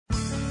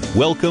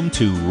Welcome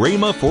to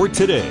Rhema for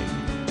Today.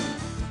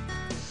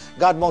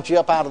 God wants you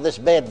up out of this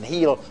bed and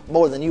heal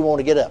more than you want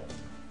to get up.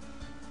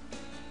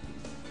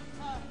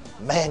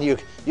 Man, you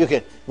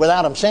can,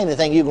 without them saying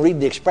anything, you can read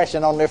the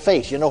expression on their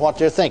face. You know what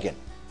they're thinking.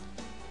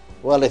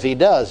 Well, if he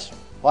does,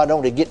 why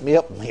don't he get me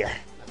up from here?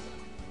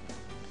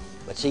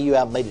 But see, you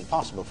haven't made it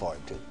possible for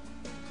him to.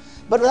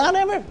 But without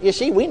ever, you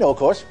see, we know, of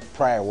course,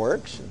 prayer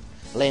works, and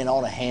laying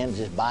on of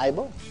hands is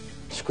Bible,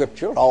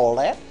 Scripture, all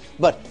that.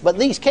 But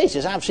these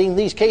cases, I've seen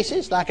these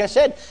cases, like I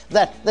said,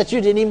 that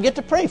you didn't even get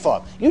to pray for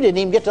them. You didn't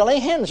even get to lay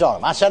hands on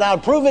them. I said, I'll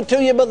prove it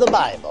to you by the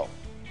Bible.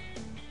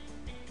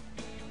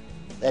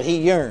 That he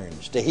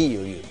yearns to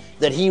heal you.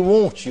 That he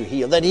wants you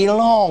healed. That he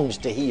longs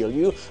to heal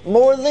you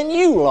more than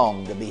you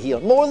long to be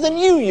healed. More than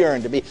you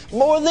yearn to be.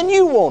 More than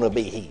you want to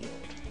be healed.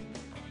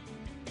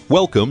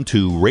 Welcome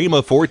to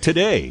Rhema for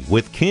Today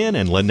with Ken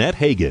and Lynette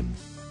Hagin.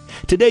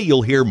 Today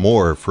you'll hear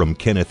more from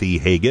Kenneth E.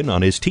 Hagin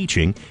on his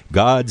teaching,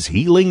 God's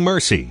Healing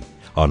Mercy,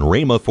 on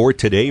Rhema for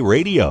Today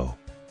Radio.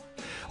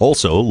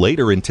 Also,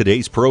 later in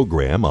today's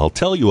program, I'll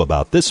tell you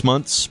about this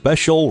month's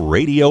special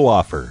radio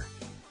offer.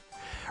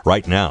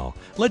 Right now,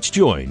 let's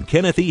join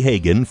Kenneth E.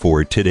 Hagin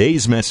for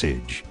today's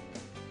message.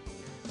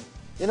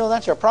 You know,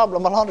 that's our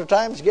problem a lot of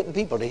times, getting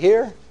people to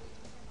hear.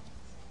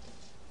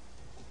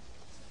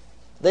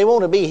 They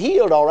want to be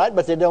healed, all right,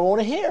 but they don't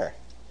want to hear.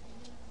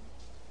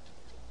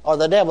 Or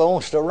the devil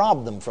wants to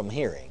rob them from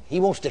hearing. He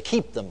wants to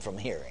keep them from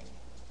hearing.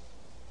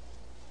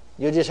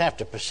 You just have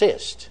to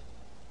persist.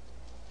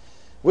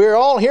 We're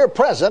all here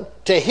present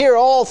to hear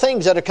all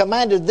things that are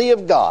commanded thee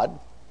of God.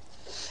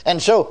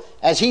 And so,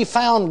 as he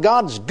found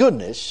God's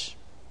goodness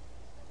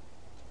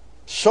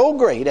so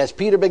great, as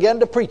Peter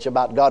began to preach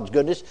about God's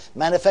goodness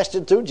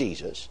manifested through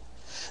Jesus,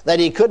 that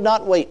he could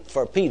not wait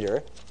for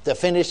Peter to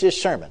finish his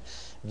sermon.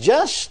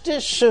 Just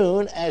as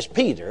soon as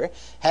Peter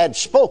had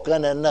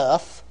spoken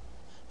enough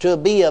to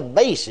be a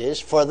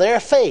basis for their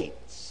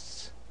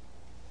faith,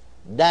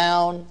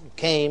 down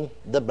came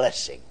the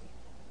blessing.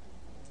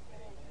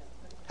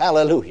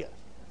 Hallelujah.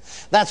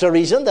 That's a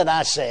reason that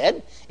I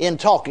said in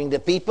talking to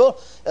people,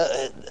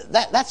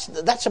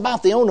 that's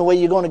about the only way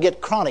you're going to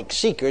get chronic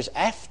seekers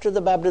after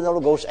the baptism of the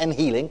Holy Ghost and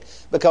healing,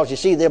 because you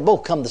see, they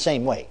both come the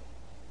same way.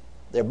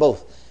 They're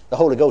both, the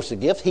Holy Ghost is a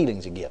gift,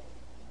 healing's a gift.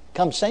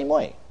 Comes the same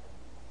way.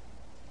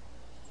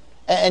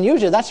 And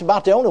usually that's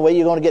about the only way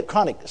you're going to get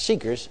chronic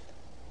seekers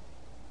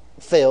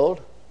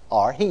filled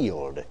or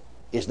healed,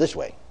 is this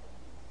way.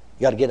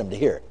 You got to get them to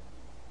hear it.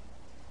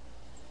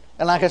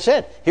 And like I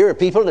said, here are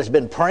people that's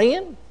been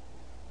praying,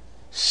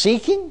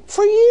 seeking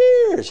for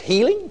years,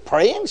 healing,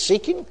 praying,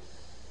 seeking.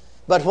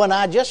 But when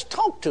I just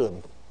talked to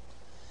them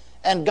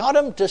and got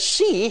them to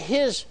see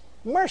his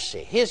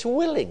mercy, his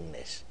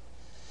willingness.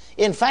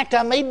 In fact,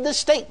 I made this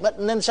statement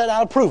and then said,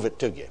 I'll prove it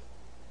to you.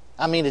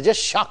 I mean, it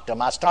just shocked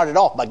them. I started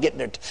off by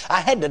getting I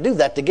had to do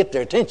that to get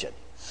their attention.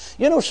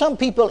 You know, some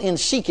people in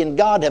seeking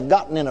God have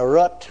gotten in a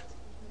rut.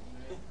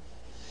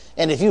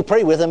 And if you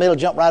pray with them, it'll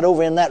jump right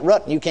over in that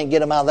rut, and you can't get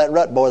them out of that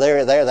rut. Boy,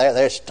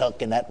 they're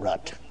stuck in that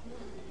rut.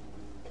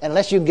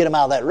 Unless you can get them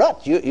out of that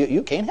rut,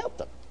 you can't help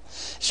them.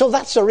 So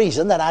that's the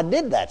reason that I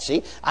did that,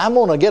 see. I'm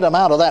going to get them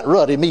out of that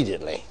rut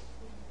immediately.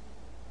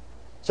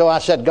 So I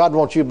said, God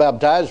wants you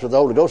baptized with the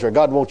Holy Ghost, or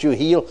God wants you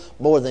healed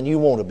more than you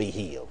want to be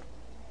healed.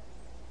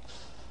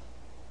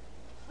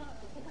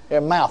 Their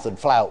mouth would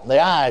fly out,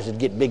 their eyes would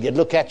get big. They'd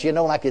look at you, and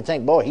I could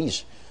think, boy,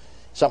 he's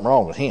something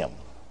wrong with him.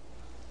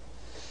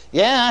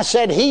 Yeah, I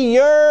said, he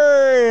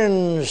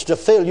yearns to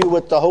fill you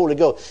with the Holy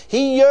Ghost.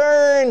 He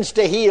yearns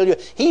to heal you.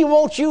 He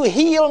wants you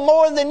healed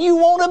more than you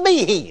want to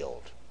be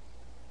healed.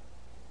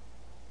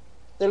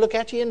 They look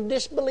at you in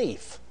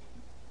disbelief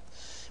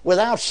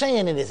without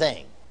saying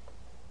anything.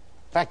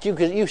 In fact,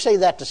 you say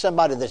that to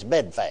somebody that's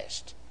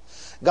bedfast.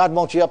 God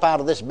wants you up out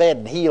of this bed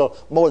and heal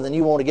more than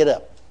you want to get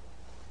up.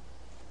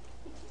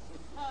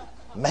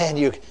 Man,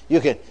 you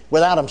can,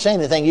 without them saying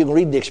anything, you can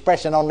read the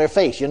expression on their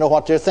face. You know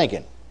what they're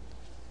thinking.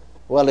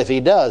 Well, if he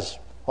does,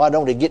 why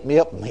don't he get me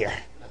up from here?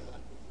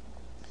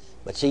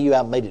 But see, you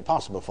haven't made it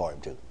possible for him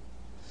to.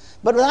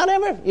 But without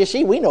ever, you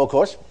see, we know, of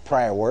course,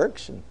 prayer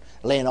works, and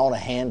laying on of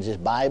hands is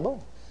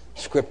Bible,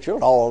 Scripture,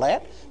 all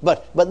that.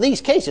 But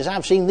these cases,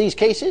 I've seen these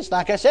cases,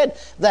 like I said,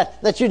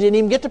 that you didn't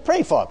even get to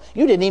pray for them.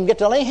 You didn't even get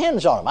to lay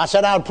hands on them. I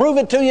said, I'll prove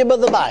it to you by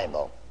the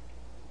Bible.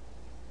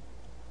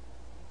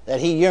 That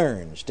he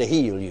yearns to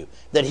heal you,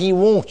 that he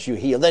wants you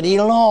healed, that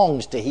he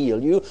longs to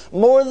heal you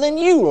more than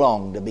you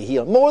long to be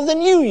healed, more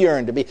than you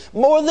yearn to be,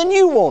 more than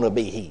you want to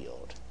be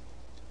healed.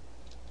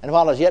 And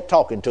while I was yet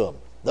talking to them,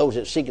 those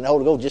that seeking the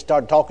Holy Ghost just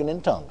started talking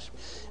in tongues.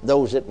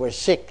 Those that were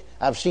sick,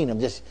 I've seen them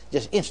just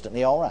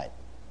instantly all right.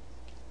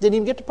 Didn't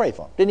even get to pray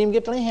for them, didn't even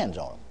get to lay hands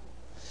on them.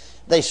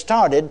 They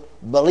started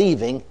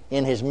believing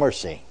in his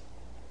mercy.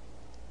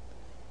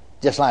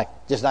 Just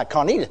like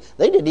Cornelius.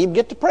 They didn't even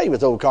get to pray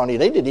with old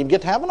Cornelius. They didn't even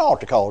get to have an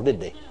altar call, did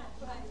they?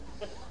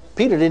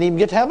 Peter didn't even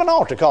get to have an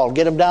altar call.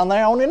 Get him down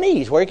there on their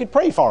knees where he could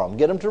pray for them.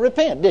 Get them to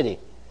repent, did he?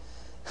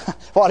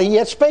 While he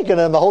yet spake unto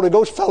them, the Holy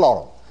Ghost fell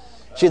on them.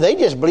 See, they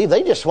just believed,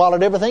 they just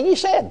swallowed everything he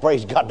said.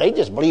 Praise God. They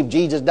just believed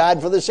Jesus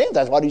died for their sins.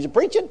 That's what he's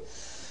preaching.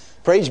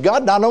 Praise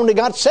God. Not only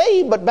got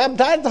saved, but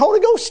baptized with the Holy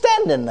Ghost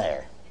standing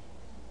there.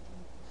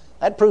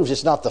 That proves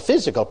it's not the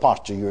physical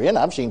posture you're in.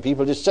 I've seen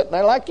people just sitting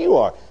there like you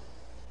are.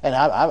 And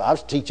I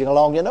was teaching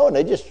along, and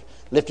they just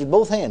lifted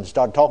both hands and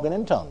started talking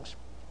in tongues.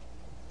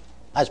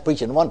 I was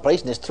preaching in one place,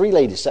 and there's 3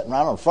 ladies sitting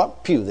around on the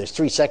front pew. There's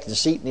 3 sections of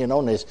seat,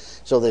 and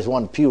there's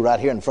one pew right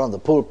here in front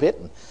of the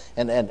pulpit,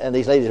 and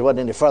these ladies wasn't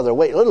any further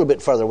away, a little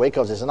bit further away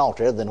because there's an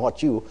altar than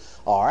what you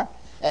are.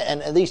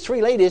 And these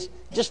 3 ladies,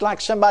 just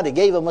like somebody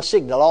gave them a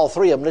signal, all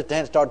 3 of them lifted their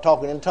hands and started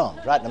talking in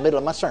tongues right in the middle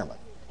of my sermon.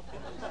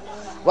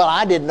 Well,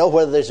 I didn't know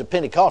whether there's a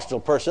Pentecostal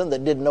person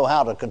that didn't know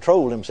how to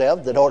control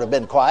himself that ought to have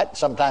been quiet.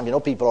 Sometimes,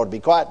 people ought to be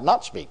quiet and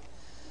not speak.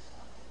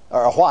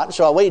 Or what.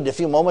 So I waited a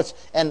few moments,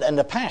 and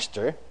the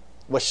pastor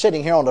was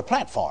sitting here on the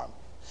platform.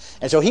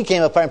 And so he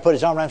came up there and put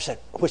his arm around and said,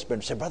 whispered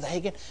and said, Brother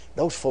Hagin,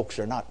 those folks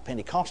are not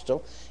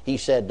Pentecostal. He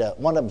said,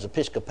 one of them's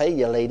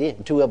Episcopalian lady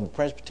and 2 of them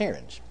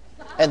Presbyterians.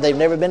 And they've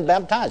never been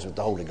baptized with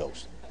the Holy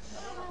Ghost.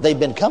 They've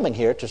been coming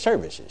here to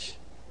services.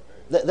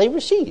 They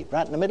received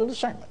right in the middle of the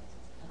sermon.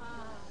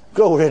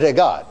 Glory to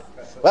God.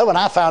 Well, when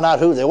I found out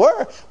who they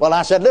were,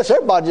 I said, listen,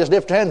 everybody just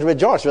lift their hands and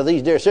rejoice for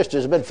these dear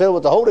sisters have been filled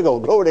with the Holy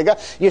Ghost. Glory to God.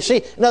 You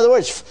see, in other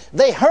words,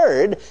 they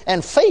heard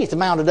and faith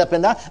mounted up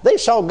in them. They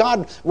saw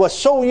God was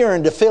so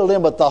yearned to fill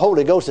them with the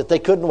Holy Ghost that they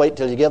couldn't wait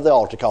till you give the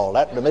altar call.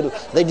 Right in the middle,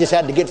 they just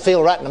had to get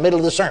filled right in the middle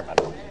of the sermon.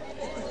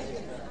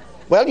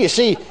 Well, you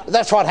see,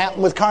 that's what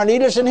happened with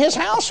Cornelius and his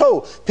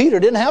household. Peter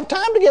didn't have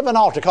time to give an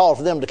altar call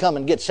for them to come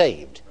and get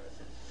saved.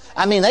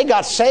 They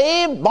got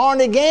saved,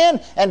 born again,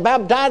 and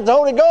baptized the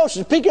Holy Ghost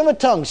and speaking with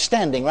tongues,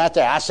 standing right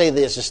there. I say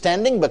this is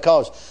standing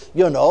because,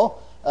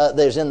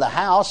 there's in the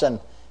house,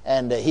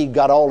 and he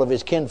got all of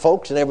his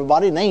kinfolks and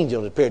everybody, and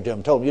angels appeared to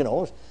him,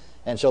 told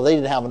and so they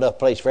didn't have enough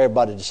place for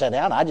everybody to sit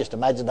down. I just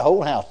imagined the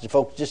whole house, the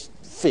folks just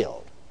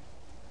filled.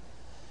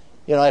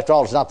 After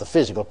all, it's not the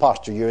physical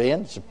posture you're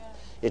in,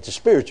 it's a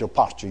spiritual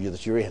posture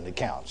that you're in that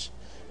counts.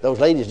 Those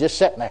ladies just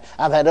sitting there.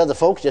 I've had other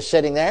folks just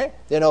sitting there,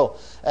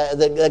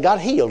 that got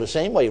healed the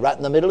same way, right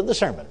in the middle of the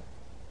sermon.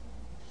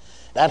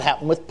 That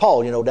happened with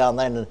Paul, down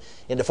there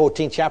in the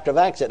 14th chapter of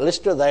Acts at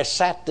Lystra. There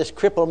sat this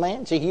crippled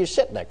man. See, he was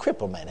sitting there,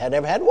 crippled man, had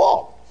never had to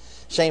walk.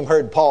 Same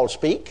heard Paul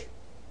speak.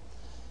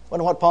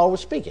 Wonder what Paul was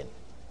speaking.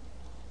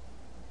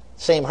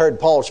 Same heard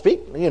Paul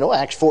speak,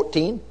 Acts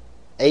 14,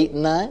 8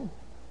 and 9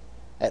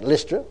 at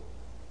Lystra.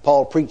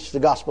 Paul preached the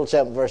gospel,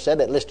 7th verse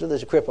said, at Lystra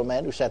there's a crippled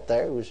man who sat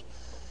there, who was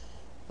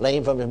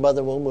lame from his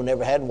mother's womb, who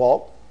never had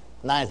walked.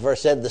 9th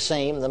verse said the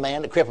same.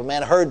 The crippled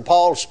man, heard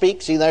Paul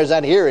speak. See, there's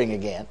that hearing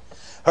again.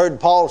 Heard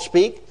Paul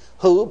speak,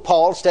 who,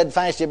 Paul,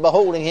 steadfastly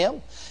beholding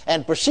him,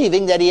 and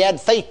perceiving that he had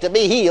faith to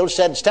be healed,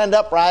 said, stand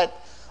upright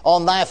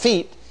on thy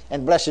feet.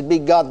 And blessed be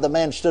God, the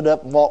man stood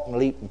up and walked and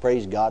leaped and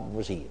praised God and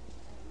was healed.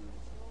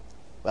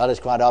 Well, it's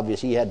quite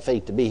obvious he had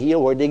faith to be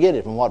healed. Where did he get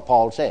it? From what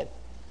Paul said.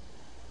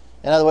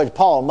 In other words,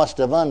 Paul must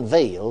have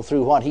unveiled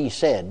through what he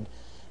said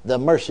the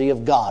mercy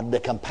of God, the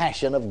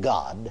compassion of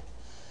God.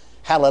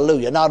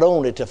 Hallelujah. Not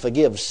only to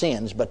forgive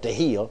sins, but to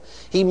heal.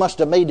 He must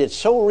have made it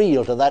so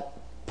real to that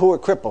poor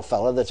crippled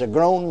fellow that's a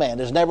grown man,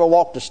 has never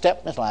walked a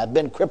step in his life,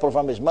 been crippled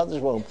from his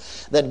mother's womb,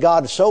 that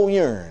God so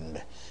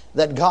yearned.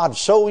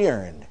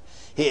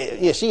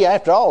 You see,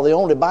 after all, the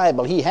only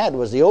Bible he had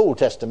was the Old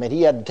Testament.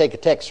 He had to take a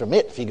text from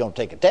it if he's going to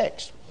take a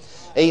text.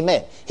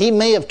 Amen. He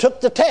may have took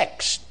the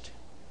text.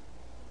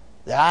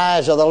 The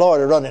eyes of the Lord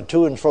are running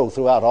to and fro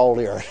throughout all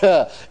the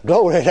earth.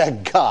 Glory to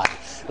God.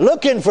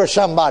 Looking for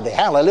somebody.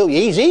 Hallelujah.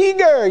 He's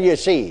eager, you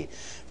see,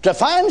 to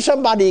find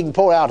somebody he can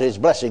pour out his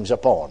blessings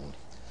upon.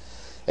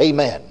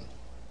 Amen.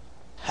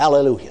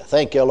 Hallelujah.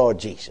 Thank you, Lord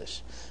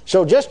Jesus.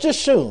 So just as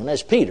soon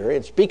as Peter,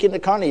 in speaking to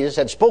Cornelius,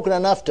 had spoken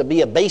enough to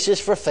be a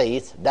basis for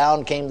faith,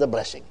 down came the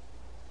blessing.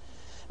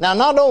 Now,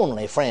 not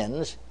only,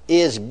 friends,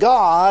 is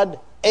God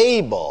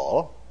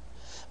able,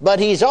 but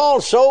he's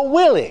also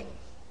willing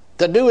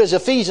to do as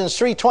Ephesians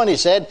 3:20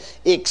 said,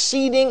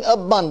 exceeding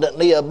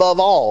abundantly above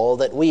all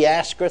that we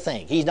ask or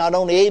think. He's not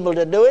only able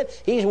to do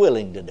it, he's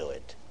willing to do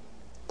it.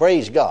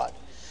 Praise God.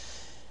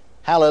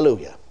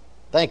 Hallelujah.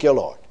 Thank you,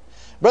 Lord.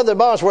 Brother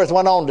Bosworth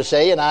went on to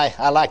say, and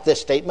I like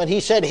this statement,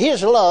 he said,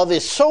 his love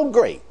is so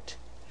great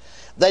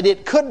that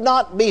it could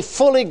not be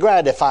fully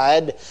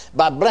gratified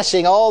by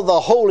blessing all the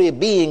holy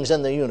beings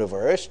in the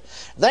universe.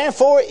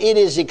 Therefore, it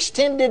is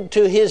extended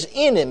to his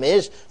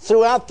enemies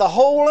throughout the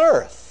whole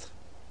earth.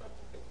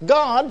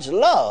 God's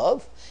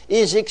love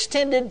is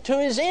extended to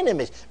his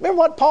enemies. Remember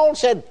what Paul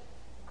said?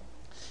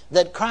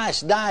 That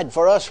Christ died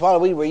for us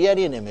while we were yet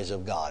enemies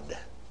of God.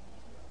 That's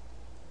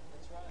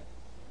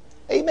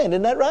right. Amen.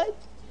 Isn't that right?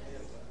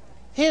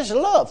 His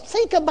love.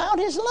 Think about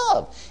his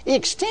love.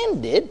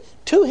 Extended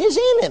to his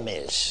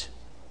enemies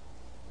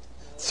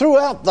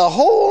throughout the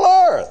whole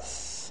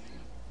earth.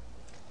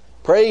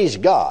 Praise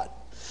God.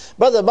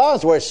 Brother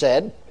Bosworth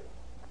said,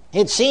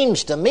 it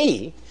seems to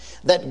me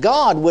that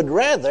God would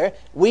rather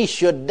we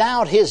should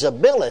doubt his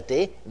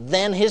ability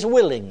than his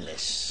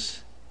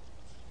willingness.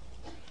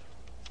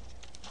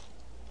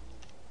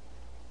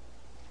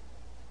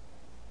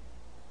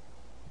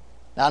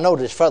 Now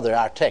notice further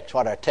our text,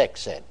 what our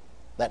text said.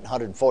 That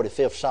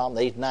 145th Psalm,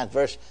 the 8th and 9th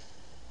verse.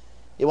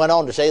 It went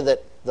on to say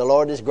that the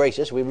Lord is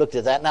gracious. We've looked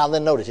at that. Now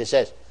then notice it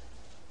says,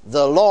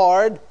 the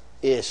Lord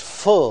is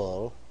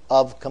full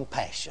of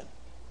compassion.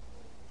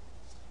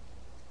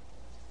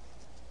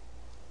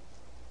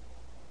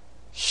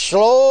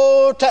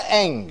 Slow to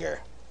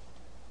anger.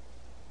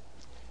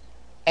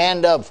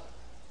 And of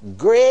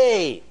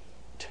great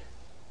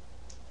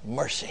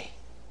mercy.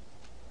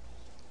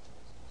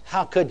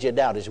 How could you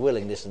doubt his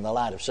willingness in the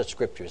light of such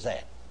scripture as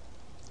that?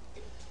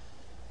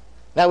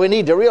 Now we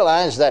need to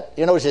realize that,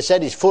 as it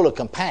said, he's full of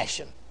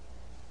compassion.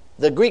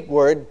 The Greek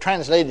word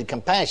translated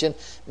compassion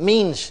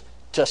means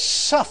to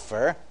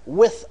suffer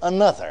with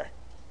another.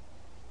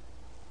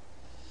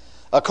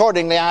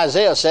 Accordingly,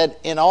 Isaiah said,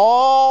 in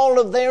all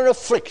of their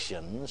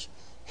afflictions,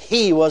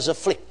 he was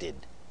afflicted.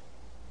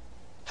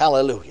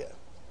 Hallelujah.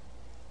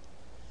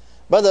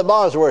 Brother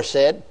Bosworth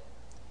said,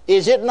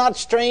 is it not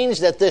strange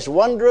that this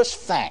wondrous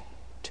fact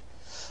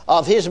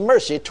of his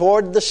mercy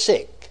toward the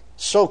sick,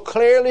 so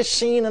clearly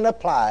seen and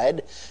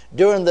applied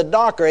during the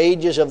darker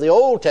ages of the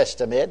Old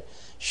Testament,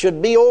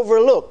 should be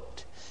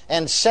overlooked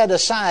and set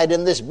aside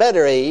in this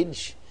better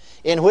age,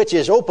 in which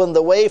is opened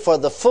the way for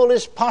the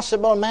fullest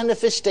possible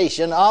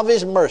manifestation of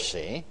his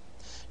mercy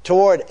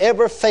toward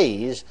every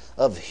phase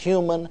of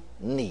human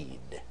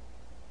need?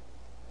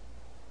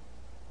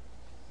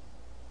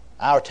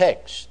 Our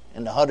text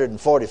in the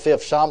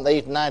 145th Psalm, the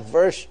 8th and 9th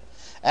verse,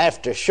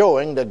 after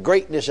showing the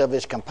greatness of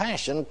his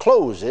compassion,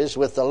 closes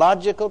with the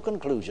logical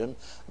conclusion,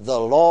 the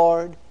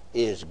Lord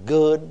is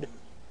good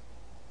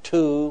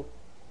to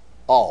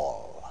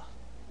all.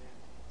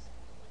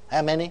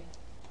 How many?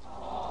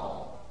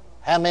 All.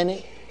 How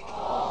many?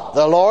 All.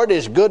 The Lord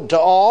is good to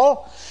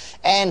all,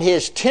 and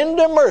his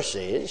tender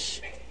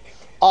mercies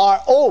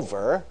are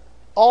over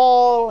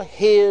all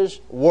his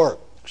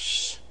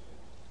works.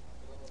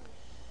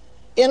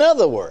 In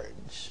other words,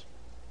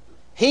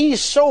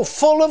 he's so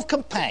full of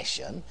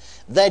compassion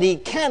that he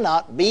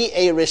cannot be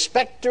a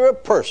respecter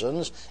of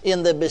persons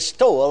in the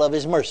bestowal of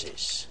his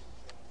mercies.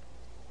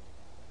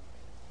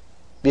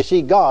 You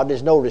see, God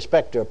is no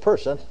respecter of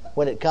person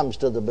when it comes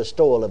to the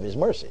bestowal of his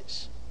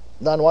mercies.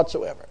 None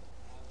whatsoever.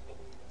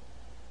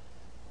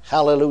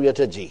 Hallelujah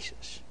to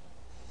Jesus.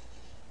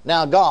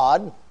 Now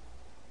God,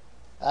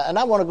 and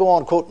I want to go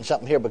on quoting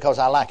something here because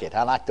I like it.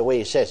 I like the way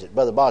he says it.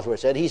 Brother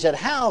Bosworth said, he said,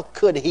 how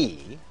could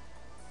he,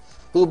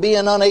 who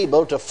being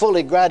unable to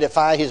fully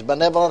gratify his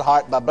benevolent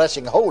heart by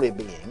blessing holy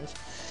beings,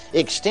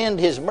 extend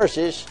his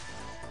mercies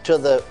to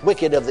the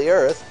wicked of the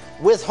earth,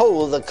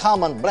 withhold the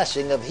common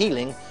blessing of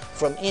healing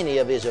from any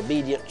of his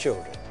obedient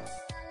children?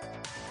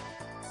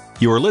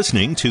 You're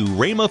listening to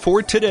Rhema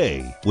for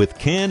Today with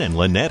Ken and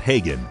Lynette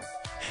Hagin.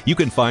 You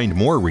can find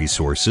more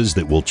resources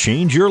that will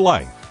change your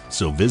life,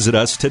 so visit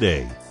us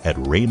today at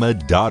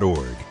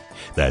rhema.org.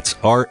 That's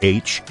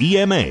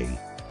RHEMA.org.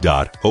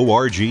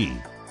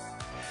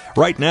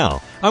 Right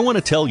now, I want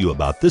to tell you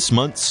about this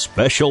month's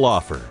special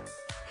offer.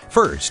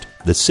 First,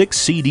 the 6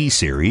 CD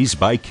series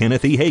by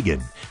Kenneth E.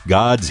 Hagin,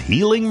 God's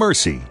Healing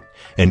Mercy,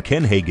 and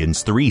Ken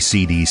Hagin's 3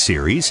 CD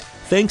series,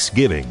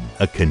 Thanksgiving,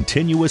 A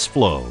Continuous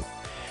Flow.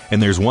 And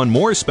there's one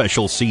more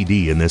special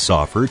CD in this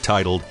offer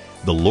titled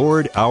The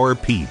Lord Our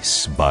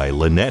Peace by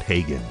Lynette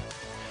Hagin.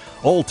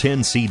 All 10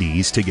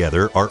 CDs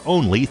together are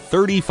only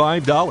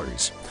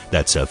 $35.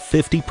 That's a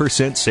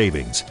 50%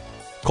 savings.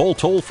 Call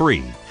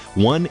toll-free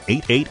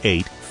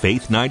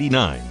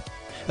 1-888-FAITH-99.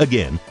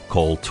 Again,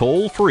 call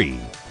toll-free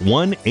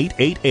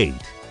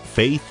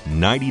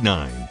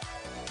 1-888-FAITH-99.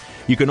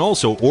 You can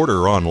also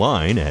order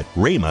online at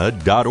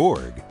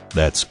rhema.org.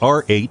 That's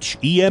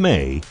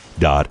RHEMA.org.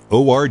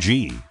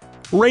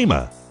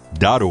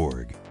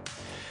 rhema.org.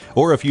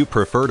 Or if you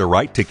prefer to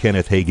write to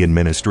Kenneth Hagin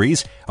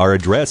Ministries, our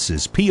address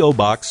is P.O.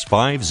 Box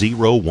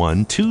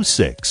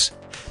 50126,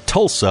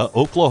 Tulsa,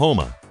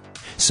 Oklahoma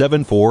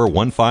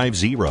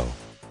 74150.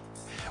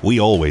 We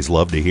always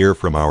love to hear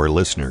from our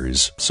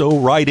listeners, so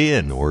write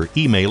in or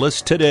email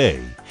us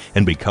today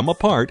and become a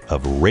part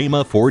of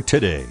Rhema for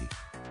Today.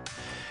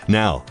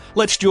 Now,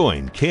 let's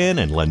join Ken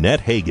and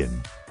Lynette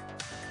Hagin.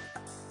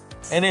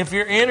 And if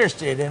you're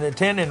interested in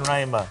attending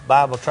Rhema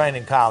Bible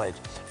Training College,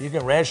 you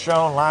can register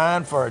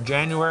online for a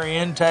January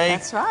intake.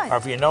 That's right. Or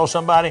if you know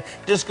somebody,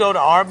 just go to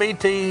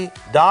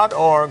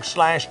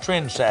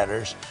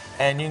rbt.org/trendsetters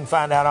and you can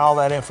find out all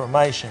that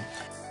information.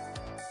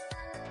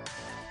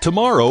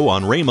 Tomorrow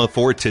on Rhema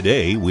for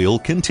Today, we'll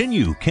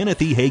continue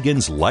Kenneth E.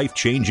 Hagin's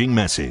life-changing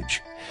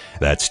message.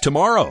 That's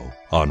tomorrow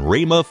on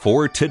Rhema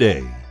for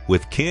Today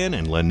with Ken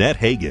and Lynette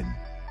Hagin.